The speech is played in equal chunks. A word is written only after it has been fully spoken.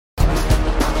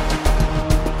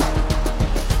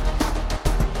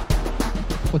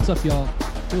What's up, y'all?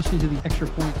 You're listening to the Extra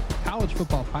Point College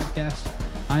Football Podcast.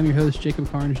 I'm your host, Jacob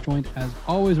Carnes, joined as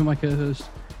always with my co-host,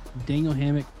 Daniel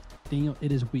Hammock. Daniel,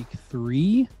 it is week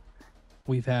 3.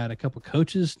 We've had a couple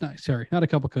coaches, not a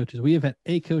couple coaches. We have had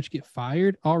a coach get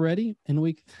fired already in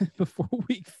week before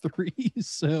week 3.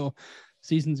 So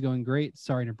season's going great.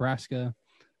 Sorry, Nebraska.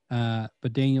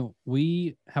 But Daniel,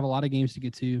 we have a lot of games to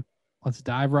get to. Let's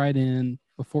dive right in.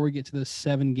 Before we get to the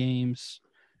 7 games,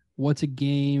 what's a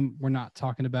game we're not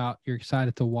talking about you're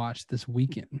excited to watch this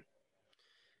weekend?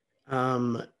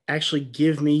 Actually,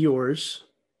 give me yours.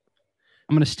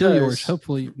 I'm going to steal yours.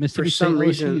 Hopefully, Mississippi State, LSU.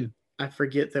 Reason, I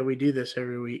forget that we do this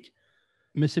every week.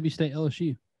 Mississippi State,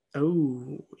 LSU.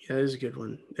 Oh, yeah, that is a good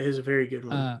one. That is a very good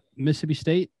one. Mississippi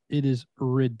State, it is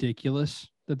ridiculous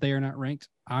that they are not ranked.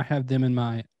 I have them in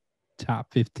my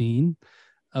top 15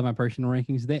 of my personal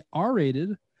rankings. They are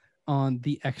rated on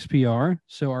the XPR,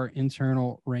 so our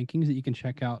internal rankings that you can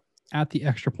check out at the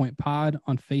Extra Point Pod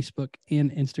on Facebook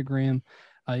and Instagram.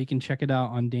 You can check it out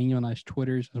on Daniel and I's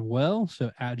Twitters as well.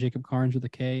 So at Jacob Carnes with a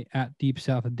K, at Deep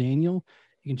South of Daniel.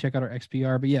 You can check out our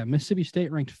XPR. But yeah, Mississippi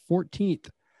State ranked 14th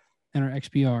in our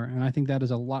XPR, and I think that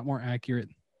is a lot more accurate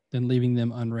than leaving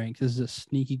them unranked. This is a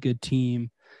sneaky good team.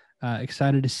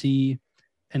 Excited to see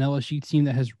an LSU team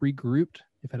that has regrouped.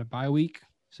 They've had a bye week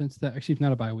since that. Actually,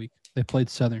 not a bye week. They played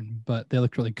Southern, but they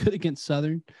looked really good against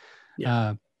Southern.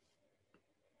 Yeah.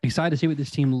 Excited to see what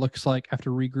this team looks like after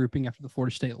regrouping after the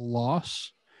Florida State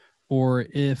loss, or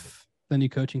if the new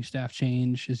coaching staff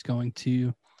change is going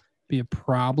to be a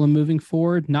problem moving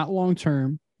forward. Not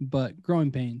long-term, but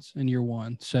growing pains in year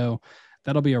 1. So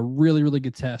that'll be a really, really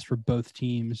good test for both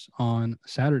teams on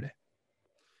Saturday.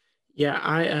 Yeah,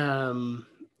 I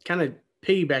kind of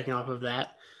piggybacking off of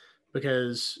that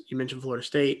because you mentioned Florida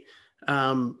State.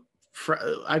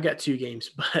 I've got 2 games,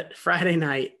 but Friday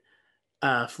night,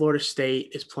 Florida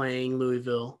State is playing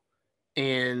Louisville,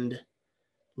 and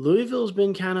Louisville's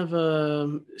been kind of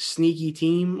a sneaky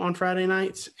team on Friday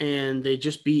nights, and they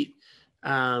just beat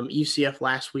UCF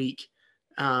last week.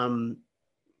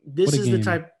 This is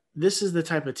the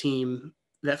type of team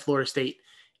that Florida State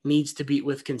needs to beat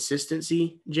with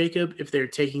consistency, Jacob, if they're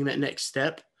taking that next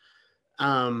step.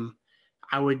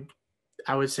 I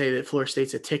would say that Florida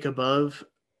State's a tick above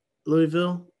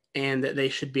Louisville and that they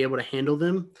should be able to handle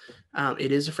them.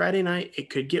 It is a Friday night. It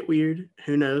could get weird.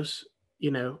 Who knows?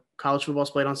 College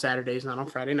football's played on Saturdays, not on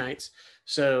Friday nights.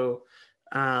 So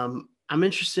I'm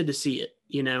interested to see it.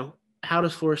 How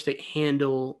does Florida State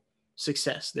handle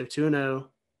success? They're 2-0.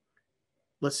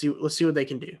 Let's see what they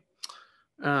can do.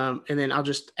 And then I'll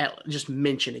just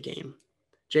mention a game.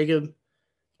 Jacob,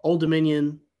 Old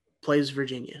Dominion plays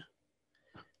Virginia.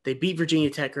 They beat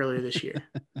Virginia Tech earlier this year.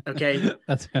 Okay.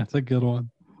 That's a good one.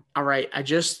 All right.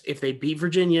 If they beat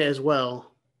Virginia as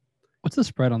well. What's the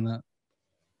spread on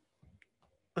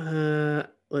that?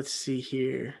 Let's see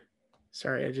here.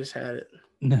 Sorry, I just had it.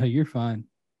 No, you're fine.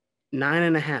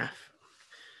 9.5.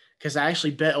 Because I actually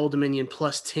bet Old Dominion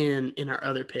plus 10 in our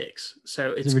other picks.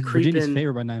 So it's creeping. Virginia's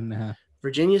favored by 9.5.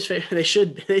 Virginia's favored.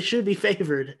 They should be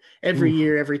favored every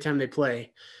year, every time they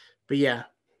play. But yeah.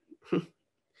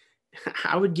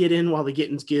 I would get in while the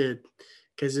getting's good,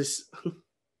 because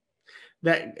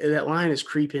that line is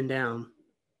creeping down.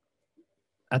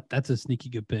 That's a sneaky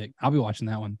good pick. I'll be watching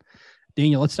that one.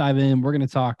 Daniel, let's dive in. We're going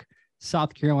to talk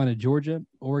South Carolina, Georgia,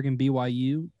 Oregon,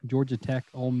 BYU, Georgia Tech,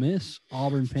 Ole Miss,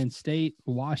 Auburn, Penn State,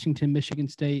 Washington, Michigan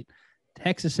State,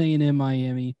 Texas A&M,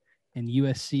 Miami, and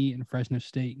USC and Fresno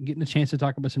State. And getting a chance to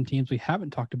talk about some teams we haven't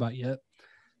talked about yet.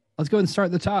 Let's go ahead and start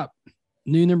at the top.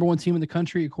 New number 1 team in the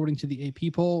country, according to the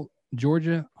AP poll.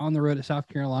 Georgia on the road at South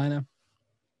Carolina.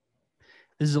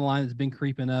 This is a line that's been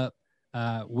creeping up.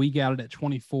 We got it at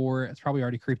 24. It's probably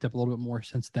already creeped up a little bit more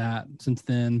since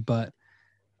then. But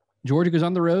Georgia goes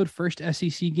on the road. First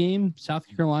SEC game, South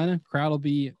Carolina. Crowd will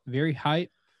be very hype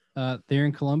there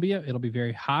in Columbia. It'll be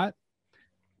very hot.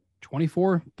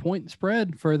 24-point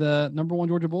spread for the number 1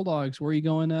 Georgia Bulldogs. Where are you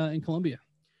going in Columbia?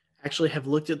 Actually have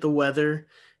looked at the weather.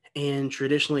 And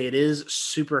traditionally, it is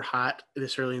super hot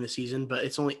this early in the season, but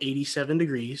it's only 87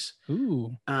 degrees.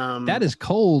 Ooh, that is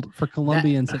cold for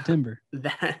Columbia in September.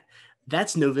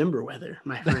 That's November weather,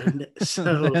 my friend.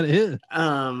 So that is.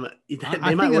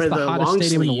 They might wear the long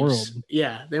sleeves. In the world.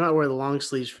 Yeah, they might wear the long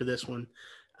sleeves for this one.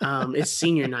 It's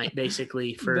senior night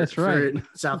basically for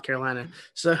South Carolina.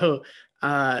 So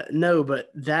no,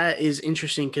 but that is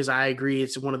interesting because I agree.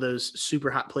 It's one of those super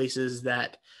hot places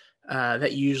that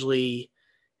usually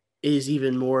is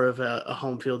even more of a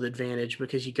home field advantage,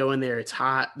 because you go in there, it's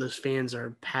hot. Those fans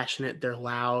are passionate. They're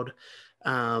loud.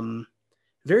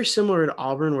 very similar to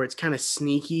Auburn, where it's kind of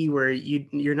sneaky, where you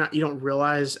don't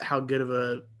realize how good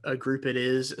of a group it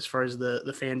is as far as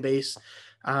the fan base.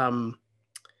 Um,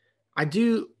 I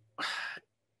do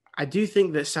I do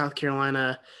think that South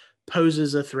Carolina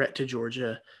poses a threat to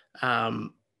Georgia.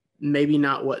 Um, Maybe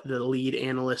not what the lead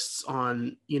analysts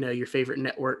on your favorite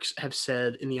networks have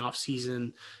said in the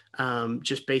offseason.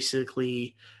 Just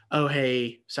basically, oh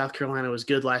hey, South Carolina was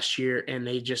good last year and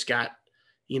they just got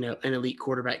an elite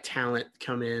quarterback talent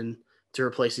come in to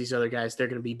replace these other guys. They're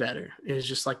going to be better. It's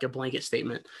just like a blanket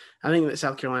statement. I think that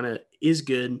South Carolina is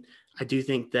good. I do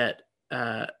think that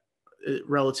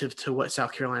relative to what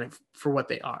South Carolina for what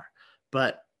they are.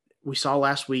 But we saw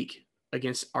last week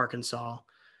against Arkansas.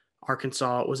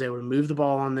 Arkansas was able to move the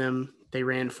ball on them. They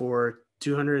ran for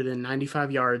 295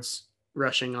 yards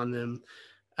rushing on them.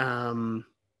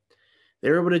 They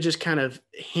were able to just kind of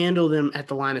handle them at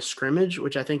the line of scrimmage,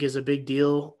 which I think is a big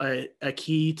deal, a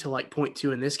key to like point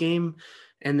to in this game.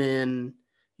 And then,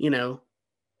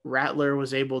 Rattler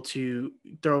was able to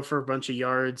throw for a bunch of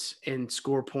yards and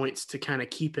score points to kind of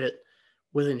keep it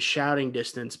within shouting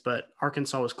distance, but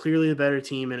Arkansas was clearly the better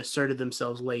team and asserted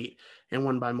themselves late and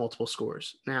won by multiple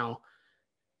scores. Now,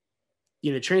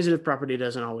 transitive property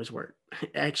doesn't always work.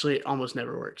 Actually, it almost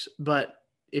never works. But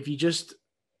if you just,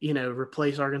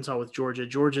 replace Arkansas with Georgia,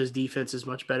 Georgia's defense is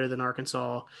much better than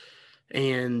Arkansas.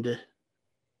 And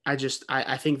I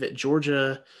think that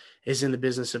Georgia is in the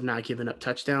business of not giving up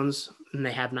touchdowns, and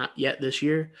they have not yet this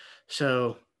year.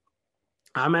 So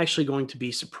I'm actually going to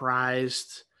be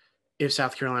surprised if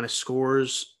South Carolina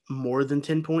scores more than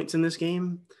 10 points in this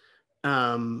game,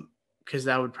 because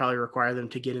that would probably require them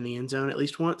to get in the end zone at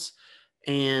least once.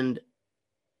 And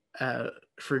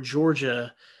for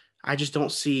Georgia, I just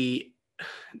don't see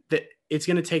that it's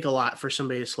going to take a lot for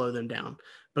somebody to slow them down,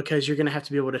 because you're going to have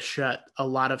to be able to shut a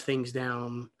lot of things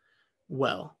down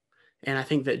well. And I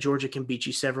think that Georgia can beat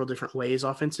you several different ways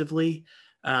offensively.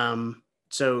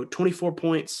 So 24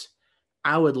 points,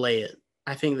 I would lay it.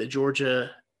 I think that Georgia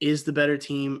is the better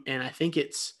team, and I think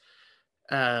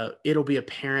it'll be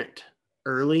apparent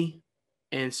early,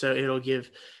 and so it'll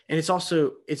give. And it's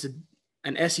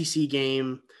an SEC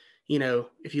game.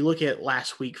 If you look at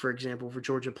last week, for example, for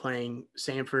Georgia playing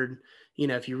Samford,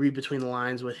 if you read between the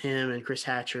lines with him and Chris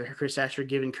Hatcher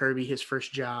giving Kirby his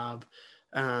first job,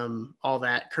 all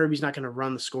that, Kirby's not going to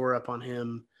run the score up on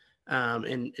him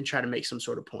and try to make some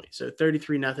sort of point. So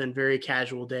 33-0, very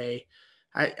casual day.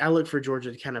 I look for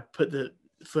Georgia to kind of put the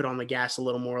foot on the gas a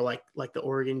little more, like the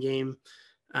Oregon game.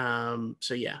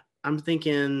 So yeah, I'm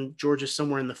thinking Georgia's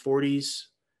somewhere in the 40s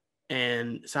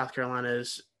and South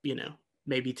Carolina's,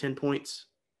 maybe 10 points.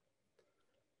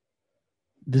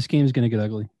 This game is going to get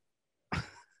ugly.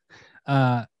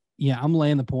 Yeah, I'm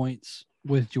laying the points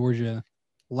with Georgia.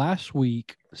 Last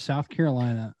week, South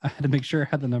Carolina, I had to make sure I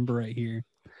had the number right here.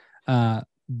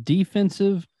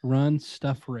 Defensive run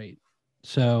stuff rate.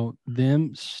 So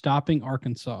them stopping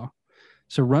Arkansas.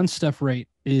 So run stuff rate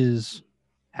is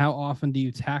how often do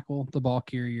you tackle the ball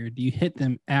carrier? Do you hit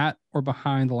them at or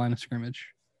behind the line of scrimmage?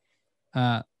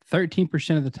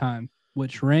 13% of the time,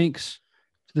 which ranks,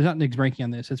 so there's not an ranking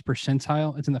on this, it's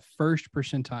percentile. It's in the first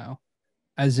percentile,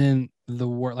 as in the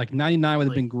word, like 99 would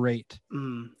have been great.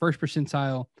 First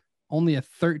percentile, only a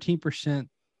 13%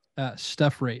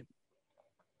 stuff rate.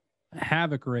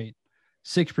 Havoc rate,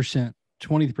 6%,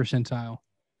 20th percentile.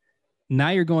 Now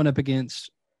you're going up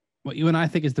against what you and I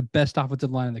think is the best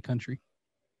offensive line in the country.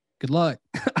 Good luck.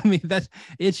 I mean,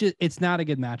 it's not a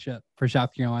good matchup for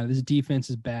South Carolina. This defense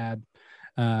is bad.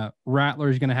 Rattler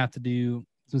is going to have to do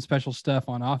some special stuff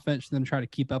on offense for them to try to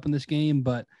keep up in this game.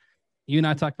 But you and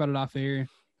I talked about it off air.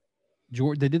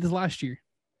 They did this last year.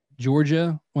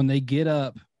 Georgia, when they get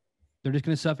up, they're just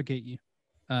going to suffocate you.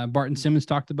 Barton Simmons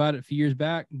talked about it a few years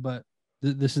back, but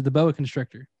this is the boa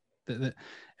constrictor. If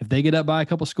they get up by a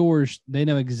couple scores, they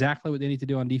know exactly what they need to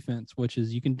do on defense, which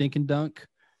is you can dink and dunk.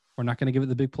 We're not going to give it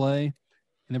the big play.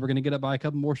 And then we're going to get up by a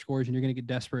couple more scores and you're going to get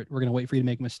desperate. We're going to wait for you to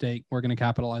make a mistake. We're going to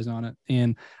capitalize on it.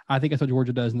 And I think that's what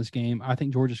Georgia does in this game. I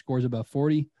think Georgia scores above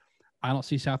 40. I don't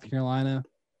see South Carolina.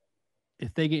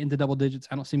 If they get into double digits,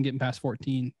 I don't see them getting past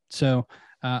 14. So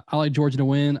I like Georgia to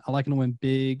win. I like them to win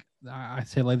big. I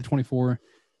say lay the 24.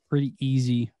 Pretty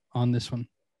easy on this one.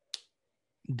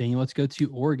 Daniel, let's go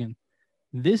to Oregon.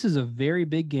 This is a very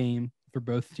big game for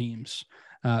both teams.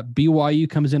 BYU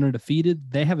comes in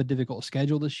undefeated. They have a difficult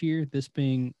schedule this year, this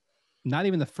being not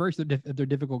even the first of their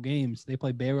difficult games. They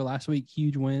played Baylor last week,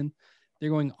 huge win. They're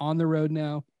going on the road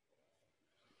now.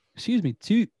 To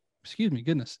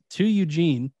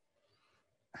Eugene.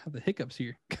 I have the hiccups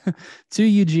here. To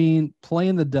Eugene,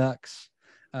 playing the Ducks.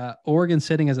 Oregon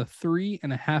sitting as a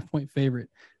 3.5 point favorite.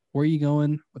 Where are you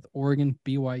going with Oregon,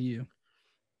 BYU?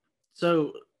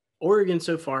 So Oregon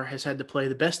so far has had to play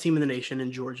the best team in the nation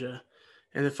in Georgia,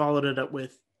 and then followed it up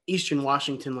with Eastern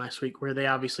Washington last week, where they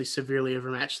obviously severely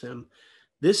overmatched them.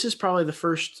 This is probably the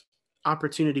first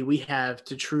opportunity we have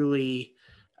to truly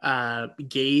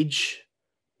gauge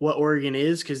what Oregon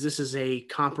is, because this is a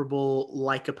comparable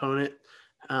like opponent.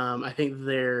 I think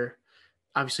they're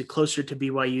obviously closer to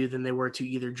BYU than they were to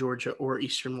either Georgia or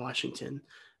Eastern Washington.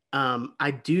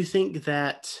 I do think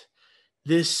that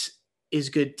this is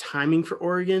good timing for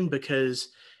Oregon, because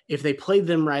if they played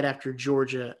them right after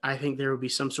Georgia, I think there would be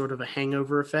some sort of a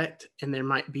hangover effect, and there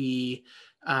might be,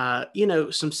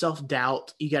 some self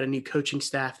doubt. You got a new coaching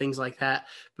staff, things like that.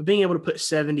 But being able to put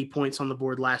 70 points on the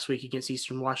board last week against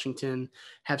Eastern Washington,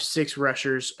 have 6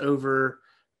 rushers over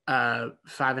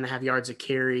 5.5 yards a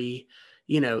carry,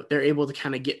 they're able to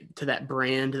kind of get to that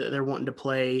brand that they're wanting to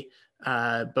play.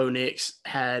 Bo Nix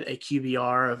had a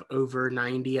QBR of over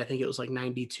 90. I think it was like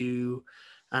 92,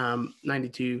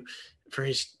 92 for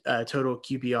his total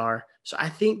QBR. So I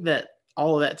think that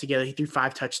all of that together, he threw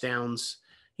 5 touchdowns.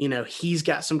 He's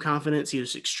got some confidence. He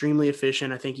was extremely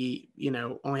efficient. I think he,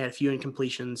 only had a few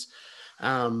incompletions.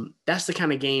 That's the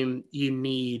kind of game you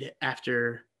need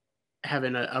after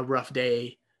having a rough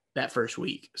day that first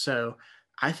week. So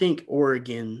I think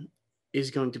Oregon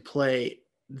is going to play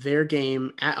their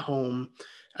game at home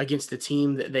against a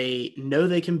team that they know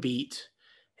they can beat.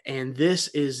 And this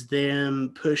is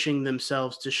them pushing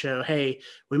themselves to show, hey,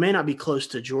 we may not be close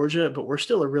to Georgia, but we're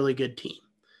still a really good team.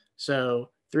 So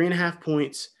 3.5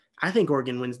 points. I think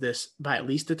Oregon wins this by at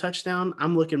least a touchdown.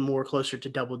 I'm looking more closer to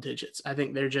double digits. I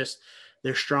think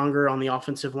they're stronger on the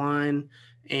offensive line,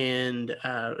 and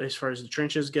as far as the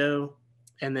trenches go.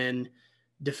 And then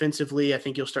defensively, I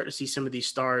think you'll start to see some of these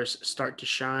stars start to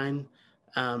shine.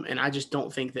 And I just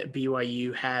don't think that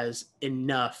BYU has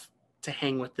enough to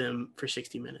hang with them for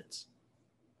 60 minutes.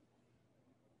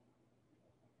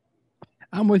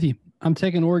 I'm with you. I'm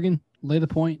taking Oregon, lay the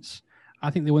points.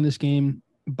 I think they win this game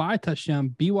by a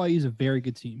touchdown. BYU is a very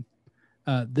good team.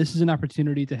 This is an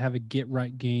opportunity to have a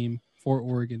get-right game for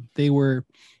Oregon. They were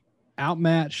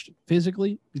outmatched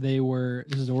physically. This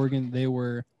is Oregon, they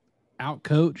were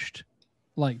outcoached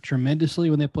like tremendously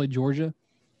when they played Georgia.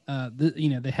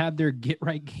 They had their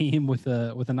get-right game with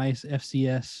a nice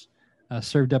FCS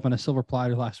served up on a silver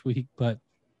platter last week, but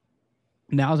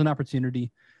now's an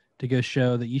opportunity to go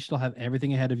show that you still have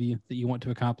everything ahead of you that you want to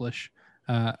accomplish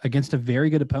against a very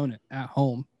good opponent at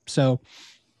home. So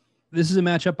this is a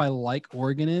matchup I like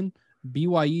Oregon in.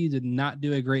 BYU did not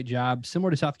do a great job.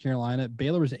 Similar to South Carolina,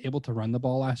 Baylor was able to run the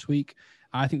ball last week.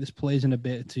 I think this plays in a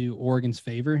bit to Oregon's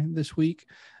favor this week.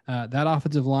 That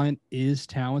offensive line is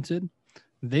talented.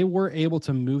 They were able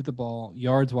to move the ball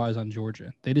yards-wise on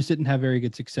Georgia. They just didn't have very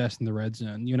good success in the red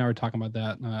zone. You and I were talking about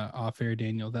that off air,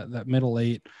 Daniel, that middle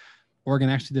 8. Oregon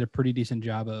actually did a pretty decent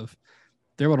job of.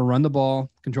 They're able to run the ball,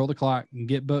 control the clock, and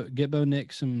get Bo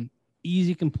Nix some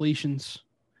easy completions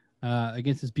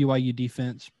against this BYU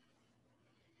defense.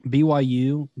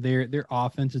 BYU, their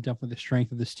offense is definitely the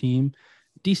strength of this team.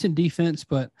 Decent defense,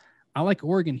 but I like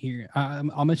Oregon here.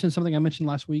 I'll mention something I mentioned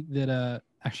last week that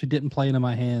actually didn't play into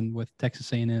my hand with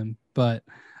Texas A&M, but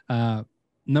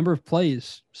number of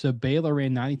plays. So Baylor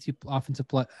ran 92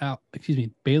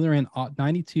 Baylor ran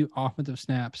 92 offensive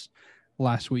snaps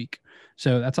last week.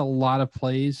 So that's a lot of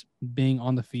plays being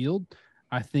on the field.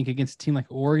 I think against a team like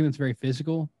Oregon, it's very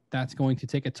physical. That's going to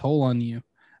take a toll on you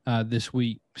this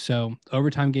week. So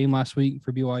overtime game last week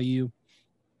for BYU.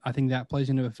 I think that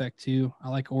plays into effect too. I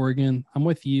like Oregon. I'm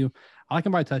with you. I like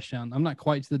them by a touchdown. I'm not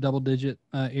quite to the double digit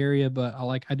area, but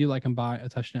I do like them by a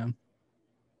touchdown.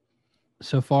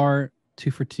 So far,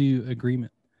 2 for 2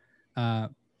 agreement.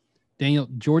 Daniel,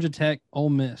 Georgia Tech, Ole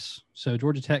Miss. So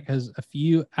Georgia Tech has a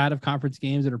few out of conference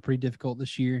games that are pretty difficult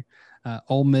this year.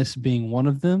 Ole Miss being one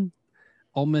of them.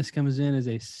 Ole Miss comes in as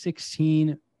a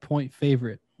 16-point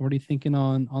favorite. What are you thinking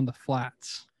on the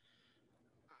flats?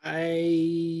 I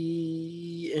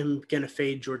am going to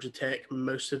fade Georgia Tech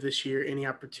most of this year, any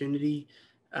opportunity.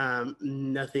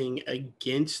 Nothing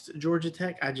against Georgia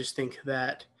Tech. I just think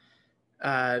that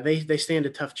they stand a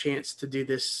tough chance to do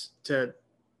this, to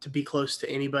be close to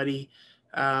anybody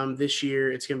this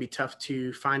year. It's going to be tough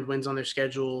to find wins on their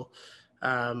schedule.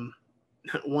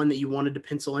 One that you wanted to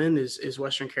pencil in is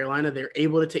Western Carolina. They're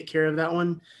able to take care of that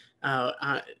one.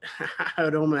 I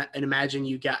would imagine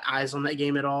you got eyes on that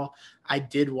game at all. I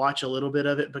did watch a little bit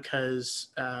of it because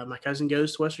my cousin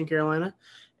goes to Western Carolina,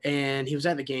 and he was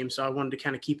at the game, so I wanted to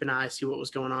kind of keep an eye, see what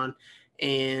was going on.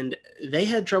 And they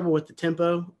had trouble with the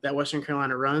tempo that Western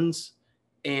Carolina runs,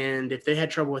 and if they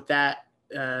had trouble with that,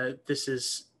 this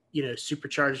is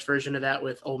supercharged version of that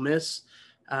with Ole Miss.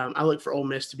 I look for Ole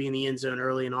Miss to be in the end zone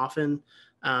early and often.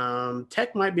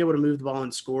 Tech might be able to move the ball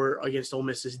and score against Ole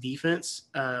Miss's defense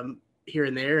here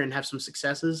and there and have some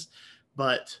successes,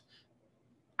 but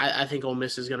I think Ole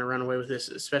Miss is going to run away with this,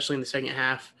 especially in the second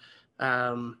half.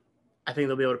 I think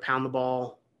they'll be able to pound the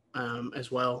ball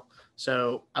as well.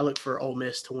 So I look for Ole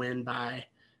Miss to win by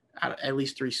at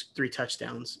least three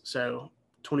touchdowns. So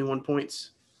 21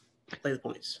 points. Play the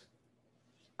points.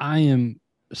 I am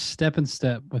step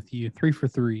with you, 3 for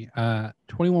 3.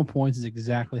 21 points is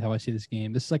exactly how I see this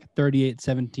game. This is like a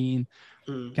 38-17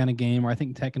 kind of game where I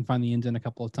think Tech can find the end zone a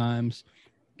couple of times,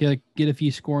 get a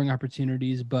few scoring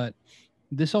opportunities, but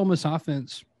this Ole Miss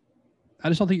offense, I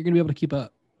just don't think you're going to be able to keep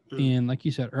up. And like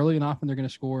you said, early and often they're going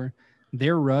to score.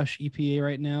 Their rush EPA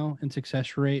right now and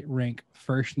success rate rank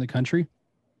first in the country.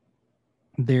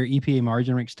 Their EPA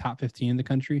margin ranks top 15 in the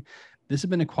country. This has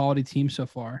been a quality team so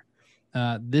far.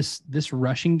 This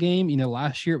rushing game,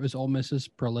 last year it was Ole Miss's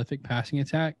prolific passing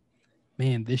attack.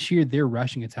 Man, this year their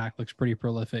rushing attack looks pretty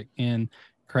prolific. And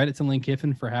credit to Lane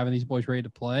Kiffin for having these boys ready to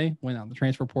play. Went out in the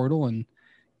transfer portal and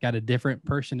got a different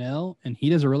personnel, and he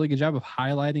does a really good job of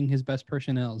highlighting his best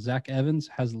personnel. Zach Evans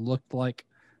has looked like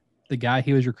the guy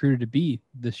he was recruited to be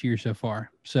this year so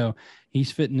far. So he's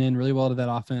fitting in really well to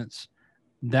that offense.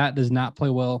 That does not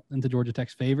play well into Georgia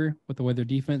Tech's favor with the way their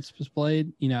defense was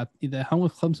played. They hung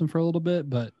with Clemson for a little bit,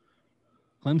 but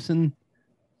Clemson,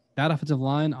 that offensive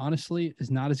line, honestly, is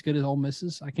not as good as Ole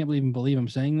Miss's. I can't even believe I'm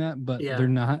saying that, but they're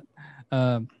not.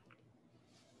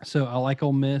 So I like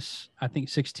Ole Miss. I think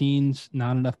 16's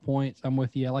not enough points. I'm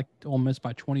with you. I like Ole Miss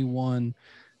by 21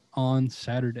 on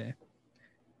Saturday.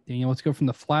 Daniel, let's go from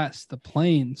the flats to the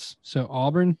plains. So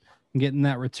Auburn getting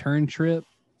that return trip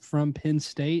from Penn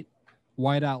State,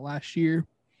 whiteout last year.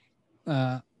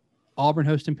 Auburn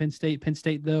hosting Penn State. Penn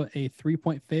State, though, a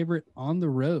 3-point favorite on the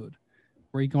road.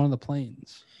 Where are you going to the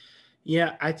plains?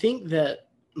 Yeah, I think that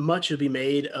much will be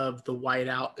made of the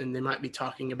whiteout, and they might be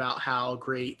talking about how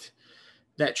great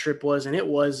that trip was, and it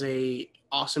was a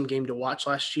awesome game to watch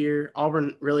last year.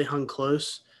 Auburn really hung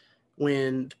close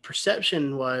when the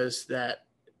perception was that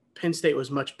Penn State was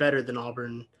much better than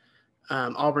Auburn.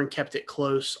 Auburn kept it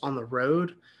close on the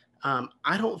road.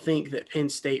 I don't think that Penn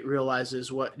State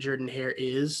realizes what Jordan Hare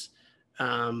is.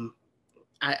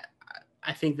 I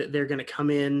think that they're going to come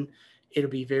in. It'll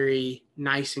be very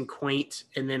nice and quaint,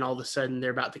 and then all of a sudden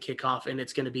they're about to kick off, and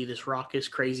it's going to be this raucous,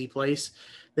 crazy place.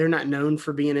 They're not known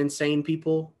for being insane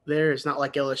people there. It's not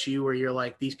like LSU where you're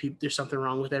like, these people, there's something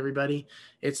wrong with everybody.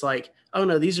 It's like, oh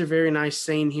no, these are very nice,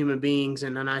 sane human beings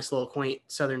in a nice little quaint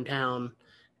Southern town.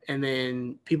 And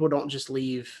then people don't just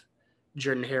leave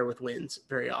Jordan Hare with wins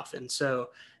very often.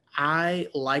 So I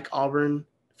like Auburn,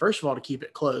 first of all, to keep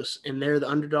it close, and they're the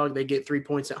underdog. They get 3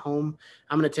 points at home.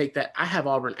 I'm going to take that. I have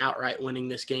Auburn outright winning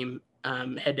this game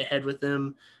head to head with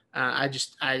them. I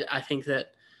think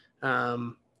that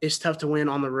it's tough to win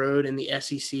on the road in the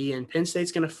SEC, and Penn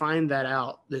State's going to find that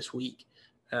out this week.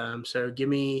 So give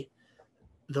me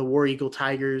the War Eagle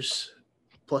Tigers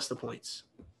plus the points.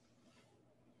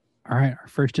 All right, our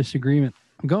first disagreement.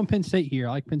 I'm going Penn State here.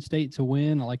 I like Penn State to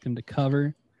win. I like them to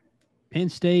cover. Penn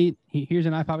State, here's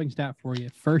an eye-popping stat for you.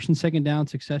 First and second down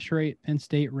success rate, Penn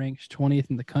State ranks 20th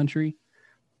in the country.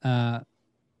 On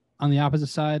the opposite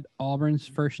side, Auburn's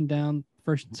first and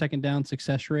second down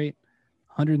success rate,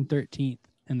 113th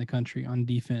in the country on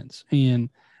defense. And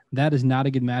that is not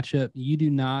a good matchup. You do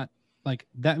not like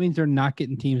that means they're not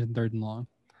getting teams in third and long.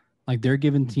 Like they're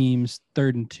giving teams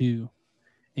 3rd and 2.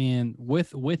 And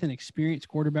with an experienced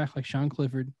quarterback like Sean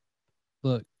Clifford,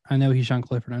 look, I know he's Sean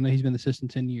Clifford. I know he's been the assistant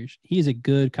 10 years. He is a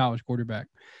good college quarterback.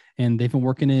 And they've been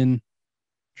working in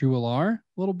Drew Allar a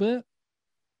little bit.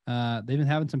 They've been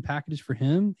having some packages for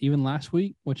him even last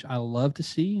week, which I love to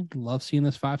see. Love seeing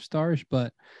those 5 stars.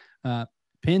 But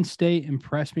Penn State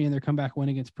impressed me in their comeback win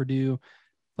against Purdue.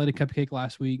 Played a cupcake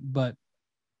last week. But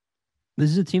this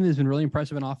is a team that's been really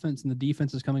impressive in offense, and the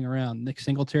defense is coming around. Nick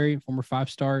Singletary, former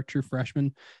 5-star, true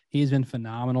freshman, he has been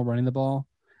phenomenal running the ball.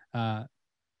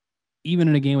 Even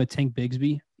in a game with Tank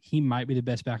Bigsby, he might be the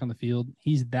best back on the field.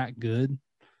 He's that good.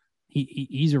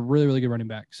 He's a really, really good running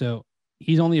back. So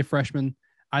he's only a freshman.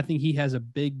 I think he has a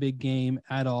big, big game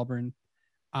at Auburn.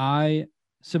 I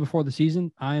said before the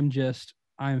season, I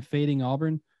am fading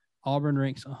Auburn. Auburn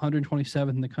ranks 127th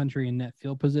in the country in net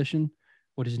field position,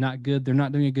 which is not good. They're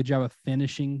not doing a good job of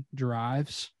finishing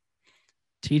drives.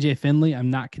 TJ Finley, I'm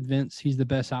not convinced he's the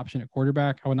best option at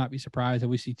quarterback. I would not be surprised if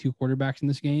we see 2 quarterbacks in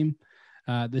this game.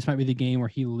 This might be the game where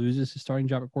he loses his starting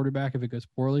job at quarterback if it goes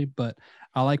poorly, but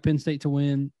I like Penn State to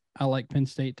win. I like Penn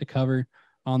State to cover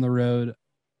on the road.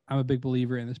 I'm a big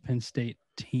believer in this Penn State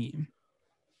team.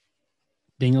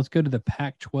 Daniel, let's go to the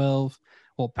Pac-12.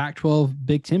 Well, Pac-12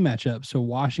 Big Ten matchup. So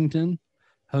Washington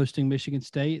hosting Michigan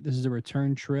State. This is a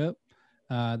return trip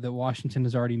that Washington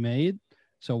has already made.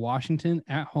 So Washington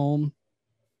at home,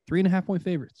 3.5-point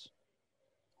favorites.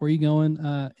 Where are you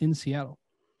going in Seattle?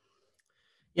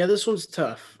 Yeah, this one's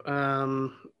tough.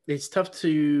 It's tough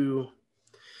to.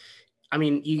 I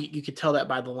mean, you could tell that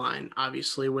by the line,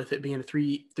 obviously, with it being a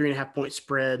 3.5 point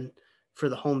spread for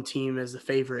the home team as the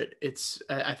favorite.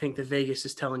 I think that Vegas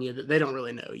is telling you that they don't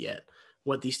really know yet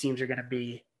what these teams are going to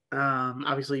be.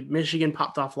 Obviously, Michigan State,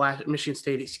 popped off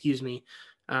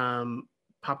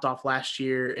last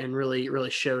year and really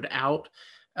showed out.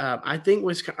 I think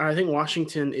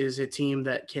Washington is a team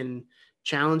that can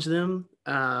challenge them,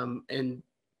 and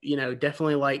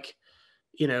definitely like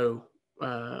you know.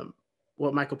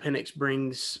 What Michael Penix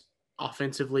brings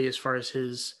offensively as far as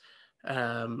his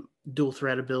dual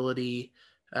threat ability.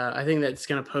 I think that's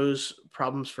going to pose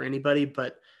problems for anybody,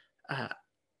 but uh,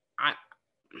 I,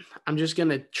 I'm just going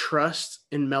to trust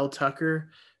in Mel Tucker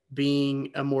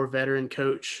being a more veteran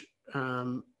coach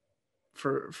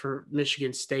for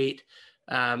Michigan State.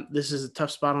 This is a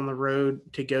tough spot on the road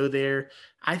to go there.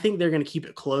 I think they're going to keep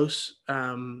it close.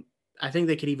 I think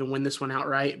they could even win this one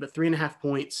outright, but 3.5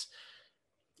 points.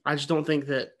 I just don't think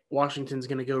that Washington's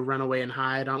going to go run away and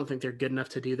hide. I don't think they're good enough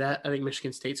to do that. I think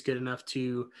Michigan State's good enough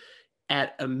to,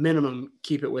 at a minimum,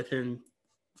 keep it within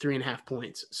 3.5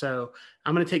 points. So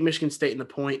I'm going to take Michigan State in the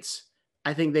points.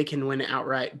 I think they can win it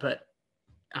outright, but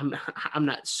I'm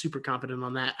not super confident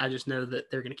on that. I just know that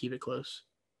they're going to keep it close.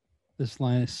 This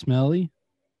line is smelly.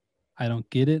 I don't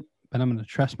get it, but I'm going to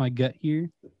trust my gut here.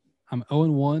 I'm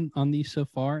 0-1 on these so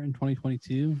far in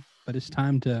 2022, but it's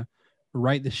time to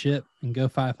right the ship and go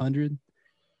 500.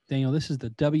 Daniel, this is the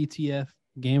WTF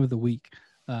game of the week.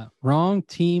 Wrong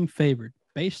team favored.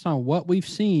 Based on what we've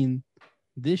seen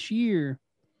this year,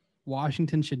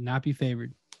 Washington should not be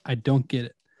favored. I don't get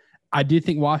it. I do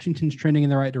think Washington's trending in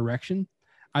the right direction.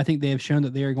 I think they have shown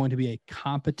that they are going to be a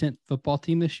competent football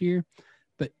team this year.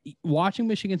 But watching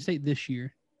Michigan State this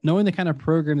year, knowing the kind of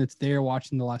program that's there,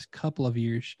 watching the last couple of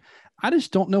years, I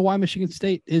just don't know why Michigan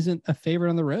State isn't a favorite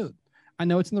on the road. I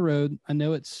know it's in the road. I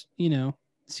know it's,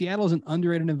 Seattle is an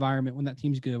underrated environment when that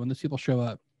team's good, when those people show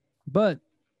up. But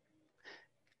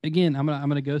again, I'm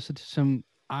gonna go to some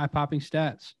eye-popping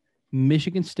stats.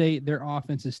 Michigan State, their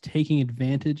offense is taking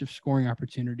advantage of scoring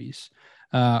opportunities.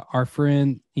 Our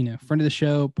friend of the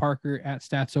show, Parker at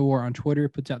StatsOwar on Twitter,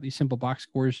 puts out these simple box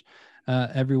scores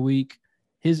every week.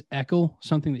 His Eckel,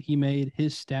 something that he made,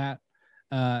 his stat,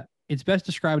 it's best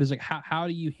described as like how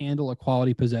do you handle a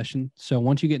quality possession? So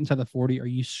once you get inside the 40, are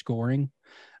you scoring?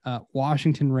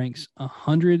 Washington ranks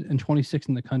 126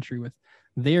 in the country with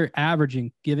they're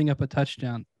averaging giving up a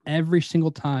touchdown every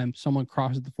single time someone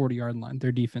crosses the 40-yard line.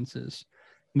 Their defense is.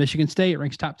 Michigan State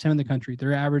ranks top 10 in the country.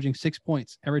 They're averaging 6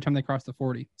 points every time they cross the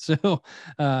 40. So,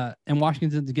 and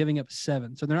Washington's giving up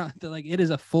 7. So they're like, it is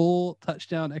a full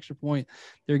touchdown extra point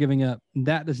they're giving up.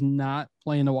 That does not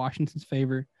play into Washington's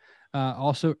favor.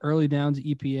 Also, early downs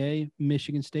EPA,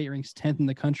 Michigan State ranks 10th in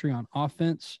the country on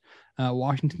offense.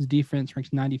 Washington's defense ranks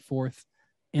 94th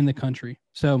in the country.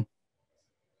 So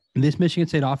this Michigan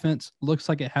State offense looks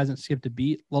like it hasn't skipped a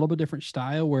beat. A little bit different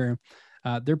style where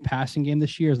their passing game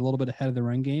this year is a little bit ahead of the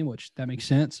run game, which that makes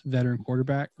sense. Veteran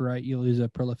quarterback, right? You lose a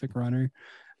prolific runner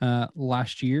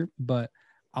last year, but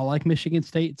I like Michigan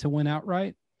State to win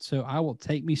outright. So I will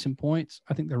take me some points.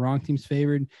 I think the wrong team's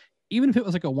favored. Even if it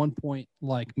was like a 1 point,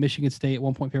 like Michigan State,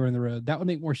 1 point favorite on the road, that would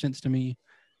make more sense to me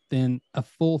than a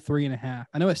full 3.5.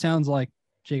 I know it sounds like,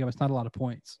 Jacob, it's not a lot of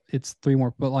points. It's 3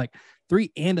 more, but like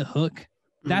 3 and a hook,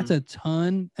 that's a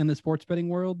ton in the sports betting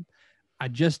world. I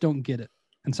just don't get it.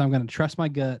 And so I'm going to trust my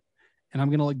gut, and I'm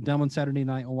going to look dumb on Saturday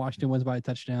night when Washington wins by a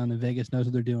touchdown and Vegas knows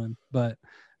what they're doing. But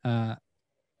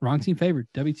wrong team favored.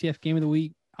 WTF game of the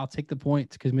week. I'll take the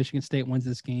points because Michigan State wins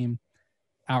this game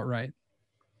outright.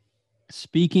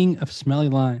 Speaking of smelly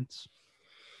lines,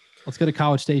 let's go to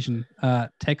College Station.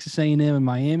 Texas A&M and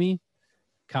Miami.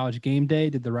 College Game Day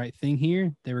did the right thing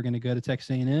here. They were going to go to Texas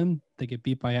A&M. They get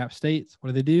beat by App State.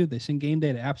 What do? They send Game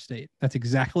Day to App State. That's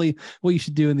exactly what you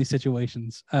should do in these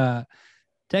situations.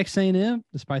 Texas A&M,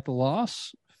 despite the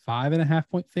loss, 5.5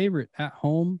 point favorite at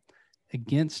home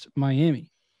against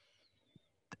Miami.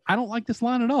 I don't like this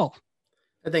line at all.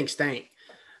 I think stank.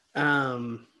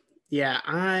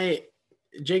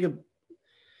 Jacob,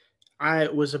 I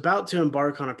was about to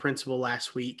embark on a principle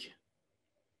last week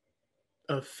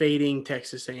of fading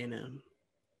Texas A&M.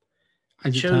 I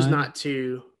chose not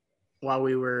to while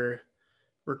we were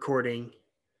recording.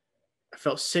 I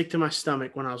felt sick to my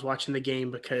stomach when I was watching the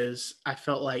game because I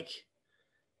felt like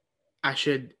I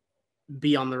should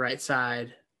be on the right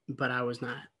side, but I was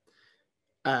not.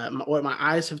 What my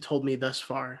eyes have told me thus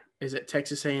far is that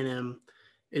Texas A&M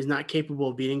is not capable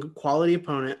of beating a quality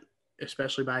opponent,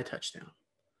 especially by a touchdown.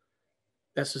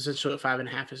 That's essentially what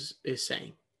 5.5 is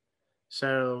saying.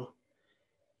 So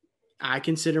I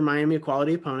consider Miami a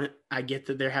quality opponent. I get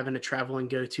that they're having to travel and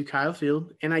go to Kyle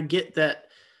Field, and I get that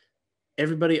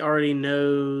everybody already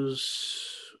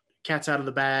knows cat's out of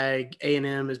the bag.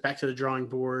 A&M is back to the drawing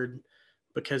board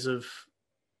because of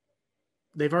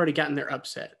they've already gotten their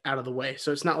upset out of the way.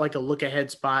 So it's not like a look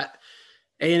ahead spot.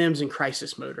 A&M's in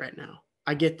crisis mode right now.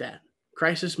 I get that.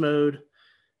 Crisis mode,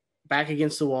 back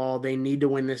against the wall. They need to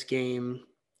win this game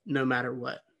no matter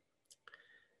what.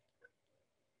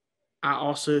 I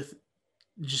also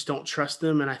just don't trust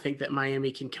them, and I think that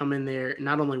Miami can come in there,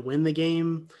 not only win the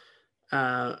game,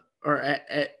 or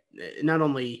not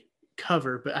only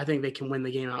cover, but I think they can win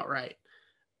the game outright.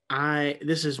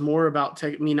 This is more about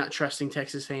me not trusting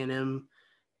Texas A&M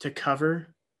to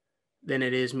cover than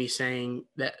it is me saying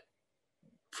that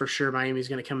for sure Miami's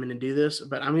going to come in and do this.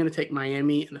 But I'm going to take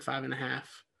Miami in the 5.5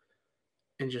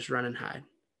 and just run and hide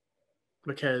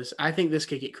because I think this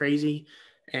could get crazy.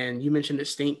 And you mentioned it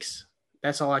stinks.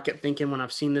 That's all I kept thinking when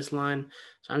I've seen this line.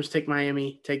 So I'm just take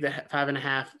Miami, take the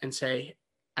 5.5, and say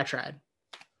I tried.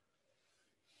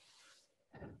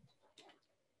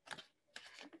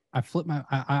 I have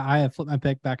flipped my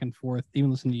pick back and forth,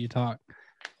 even listening to you talk.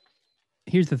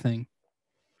 Here's the thing.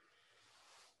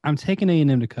 I'm taking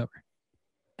A&M to cover.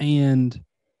 And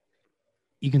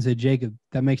you can say, Jacob,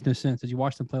 that makes no sense. Did you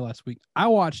watch them play last week? I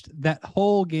watched that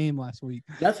whole game last week.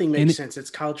 Nothing makes sense. It's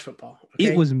college football.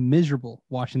 Okay? It was miserable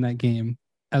watching that game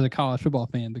as a college football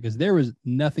fan because there was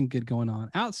nothing good going on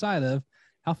outside of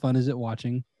how fun is it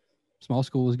watching small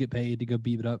schools get paid to go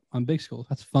beat it up on big schools.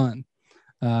 That's fun.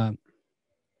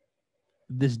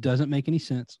 This doesn't make any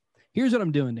sense. Here's what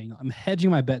I'm doing, Daniel. I'm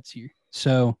hedging my bets here.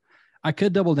 So I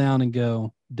could double down and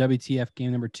go WTF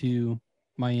game number 2.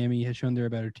 Miami has shown they're a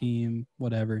better team,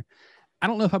 whatever. I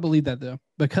don't know if I believe that, though,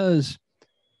 because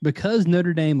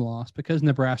Notre Dame lost, because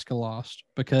Nebraska lost,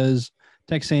 because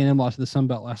Texas A&M lost to the Sun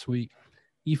Belt last week.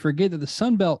 You forget that the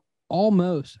Sun Belt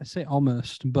almost, I say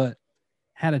almost, but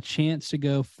had a chance to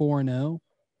go 4-0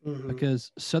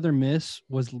 because Southern Miss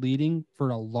was leading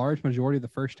for a large majority of the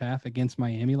first half against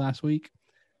Miami last week.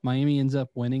 Miami ends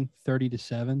up winning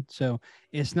 30-7. So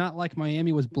it's not like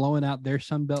Miami was blowing out their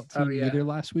Sun Belt team either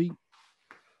last week.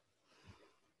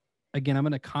 Again, I'm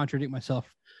going to contradict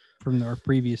myself from our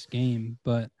previous game,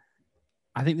 but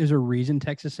I think there's a reason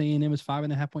Texas A&M is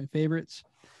 5.5-point favorites.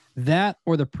 That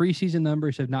or the preseason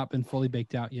numbers have not been fully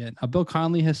baked out yet. Bill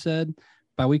Conley has said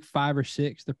by week 5 or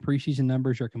 6, the preseason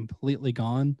numbers are completely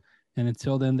gone. And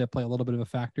until then, they'll play a little bit of a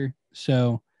factor.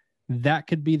 So that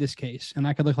could be this case. And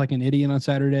I could look like an idiot on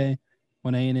Saturday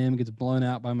when A&M gets blown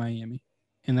out by Miami.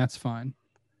 And that's fine.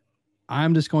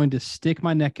 I'm just going to stick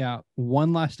my neck out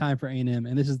one last time for A&M,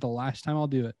 and this is the last time I'll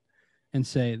do it, and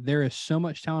say there is so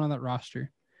much talent on that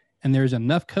roster, and there's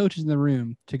enough coaches in the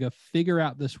room to go figure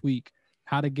out this week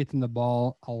how to get them the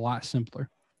ball a lot simpler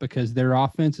because their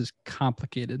offense is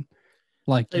complicated.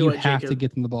 Like, you have to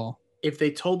get them the ball. If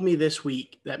they told me this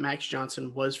week that Max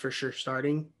Johnson was for sure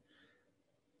starting,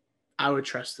 I would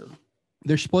trust them.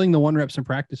 They're splitting the 1 reps in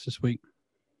practice this week,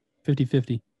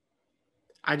 50-50.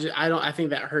 I think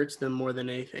that hurts them more than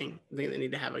anything. I think they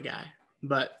need to have a guy.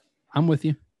 But I'm with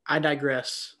you. I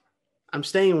digress. I'm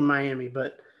staying with Miami,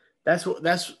 but that's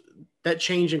that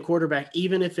change in quarterback,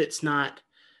 even if it's not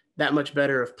that much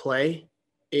better of play,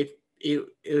 it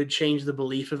would change the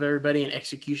belief of everybody and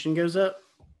execution goes up.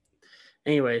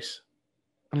 Anyways.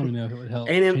 I don't even know if it would help.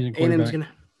 A&M's gonna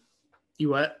you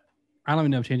what? I don't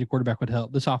even know if changing quarterback would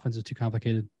help. This offense is too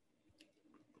complicated.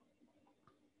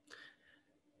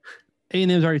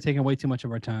 A&M's already taken way too much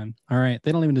of our time. All right.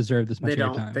 They don't even deserve this much of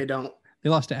our time. They don't. They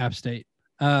lost to App State.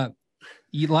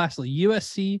 Lastly,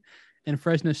 USC and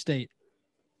Fresno State.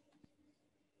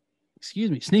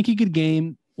 Excuse me. Sneaky good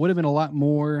game. Would have been a lot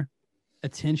more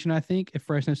attention, I think, if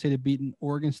Fresno State had beaten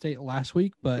Oregon State last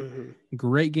week. But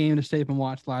great game to stay up and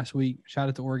watch last week. Shout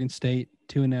out to Oregon State,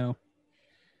 2-0.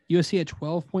 USC a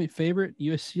 12-point favorite.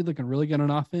 USC looking really good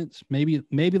on offense. Maybe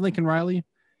Lincoln Riley.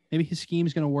 Maybe his scheme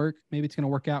is going to work. Maybe it's going to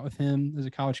work out with him as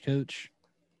a college coach.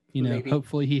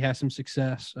 Hopefully he has some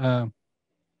success. But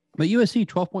USC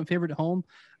 12-point favorite at home.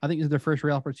 I think is their first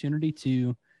real opportunity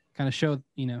to kind of show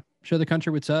the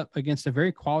country what's up against a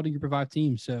very quality group of 5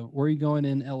 teams. So where are you going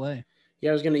in LA? Yeah,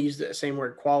 I was going to use the same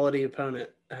word, quality opponent.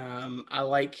 I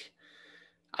like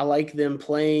them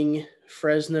playing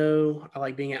Fresno. I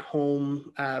like being at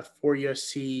home for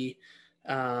USC.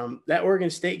 That Oregon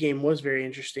State game was very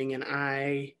interesting, and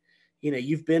I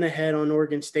you've been ahead on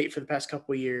Oregon State for the past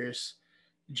couple of years,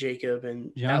 Jacob,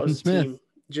 and that Jonathan was a Smith. team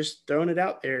just throwing it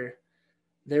out there.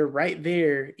 They're right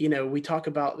there. We talk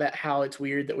about that, how it's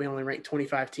weird that we only rank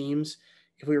 25 teams.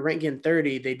 If we were ranking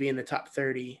 30, they'd be in the top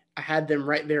 30. I had them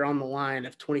right there on the line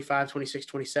of 25, 26,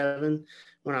 27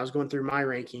 when I was going through my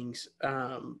rankings.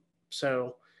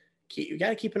 So you got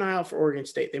to keep an eye out for Oregon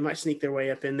State. They might sneak their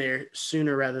way up in there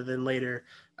sooner rather than later.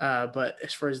 But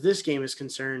as far as this game is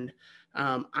concerned,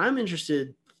 I'm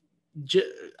interested.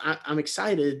 I'm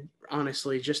excited,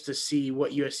 honestly, just to see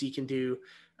what USC can do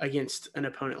against an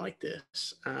opponent like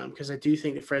this, because I do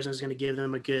think that Fresno is going to give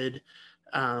them a good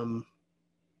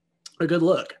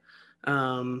look,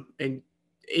 and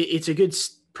it's a good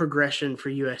progression for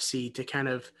USC to kind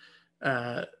of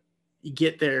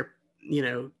get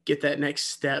that next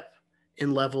step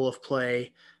in level of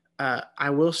play. I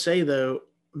will say, though,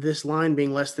 this line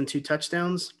being less than 2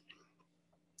 touchdowns,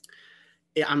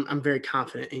 I'm very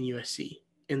confident in USC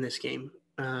in this game.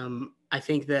 I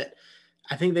think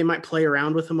they might play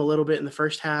around with them a little bit in the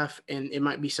first half, and it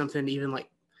might be something even like,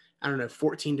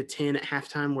 14-10 at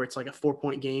halftime, where it's like a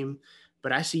 4-point game.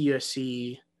 But I see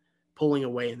USC pulling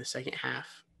away in the second half.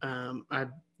 I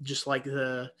just like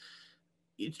the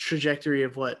trajectory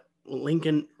of what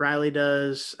Lincoln Riley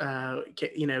does.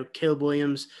 Caleb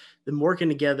Williams, them working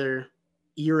together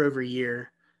year over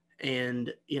year,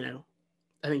 and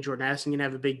I think Jordan Addison can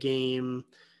have a big game.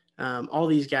 All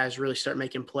these guys really start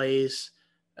making plays.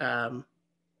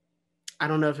 I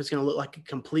don't know if it's going to look like a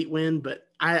complete win, but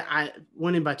I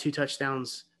winning by 2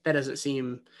 touchdowns, that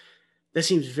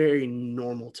seems very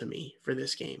normal to me for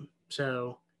this game.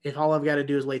 So if all I've got to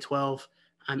do is lay 12,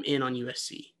 I'm in on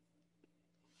USC.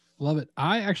 Love it.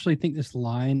 I actually think this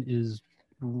line is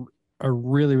a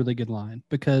really, really good line,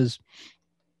 because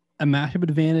a matchup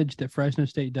advantage that Fresno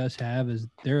State does have is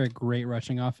they're a great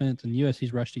rushing offense, and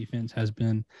USC's rush defense has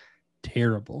been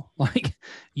terrible. Like,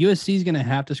 USC is going to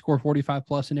have to score 45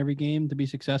 plus in every game to be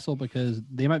successful, because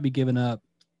they might be giving up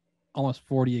almost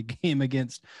 40 a game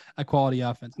against a quality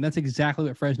offense. And that's exactly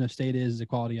what Fresno State is a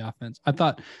quality offense. I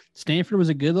thought Stanford was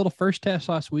a good little first test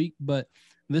last week, but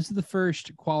this is the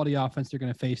first quality offense they're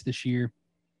going to face this year.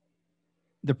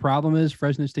 The problem is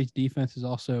Fresno State's defense is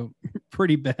also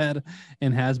pretty bad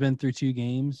and has been through 2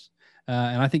 games.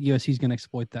 And I think USC is going to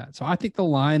exploit that. So I think the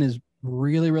line is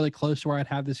really, really close to where I'd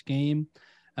have this game.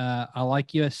 I like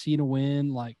USC to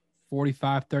win like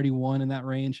 45-31 in that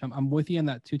range. I'm with you in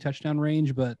that 2 touchdown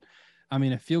range, but I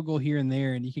mean, a field goal here and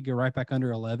there, and you could go right back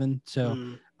under 11.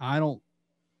 So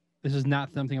this is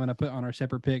not something I'm going to put on our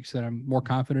separate picks that I'm more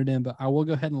confident in, but I will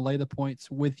go ahead and lay the points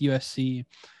with USC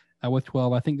with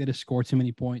 12. I think they just score too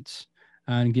many points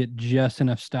and get just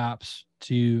enough stops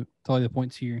to lay the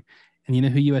points here. And you know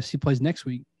who USC plays next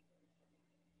week?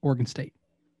 Oregon State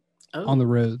on the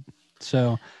road.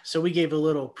 So we gave a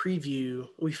little preview.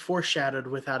 We foreshadowed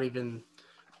without me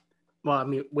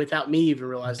even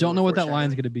realizing. Don't know what that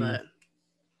line's going to be. But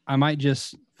I might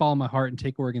just follow my heart and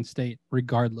take Oregon State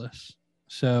regardless.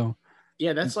 So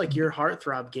yeah, that's like your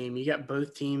heartthrob game. You got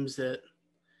both teams that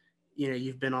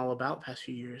you've been all about past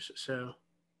few years. So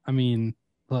I mean,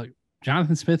 look,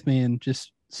 Jonathan Smith, man,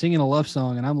 just singing a love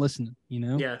song, and I'm listening.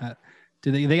 Yeah.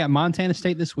 They got Montana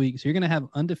State this week, so you're going to have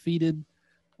undefeated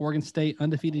Oregon State,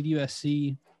 undefeated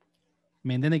USC.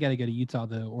 Man, then they got to go to Utah,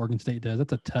 though. Oregon State does.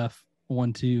 That's a tough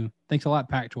 1-2. Thanks a lot,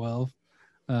 Pac-12,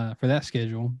 for that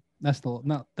schedule. That's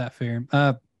not that fair.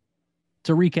 To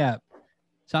recap,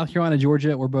 South Carolina,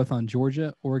 Georgia, we're both on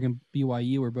Georgia. Oregon,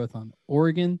 BYU, we're both on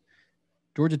Oregon.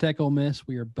 Georgia Tech, Ole Miss,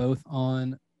 we are both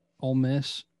on Ole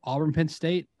Miss. Auburn, Penn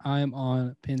State, I am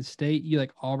on Penn State. You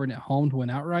like Auburn at home to win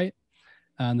outright.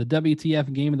 The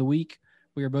WTF game of the week,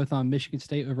 we are both on Michigan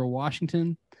State over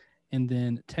Washington. And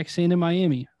then Texas A&M,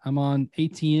 Miami, I'm on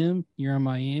ATM. You're on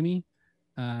Miami.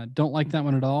 Don't like that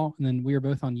one at all. And then we are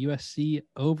both on USC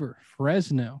over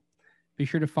Fresno. Be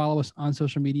sure to follow us on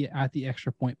social media at the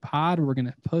Extra Point Pod. We're going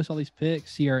to post all these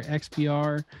picks, see our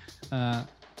XPR,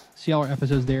 see all our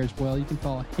episodes there as well. You can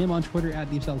follow him on Twitter at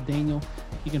Deep South Daniel.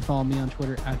 You can follow me on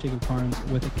Twitter at Jacob Carnes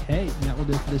with a K. And that will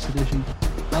do it for this edition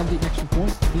of the Extra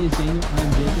Point. He is Daniel. I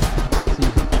am Jacob.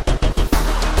 See you.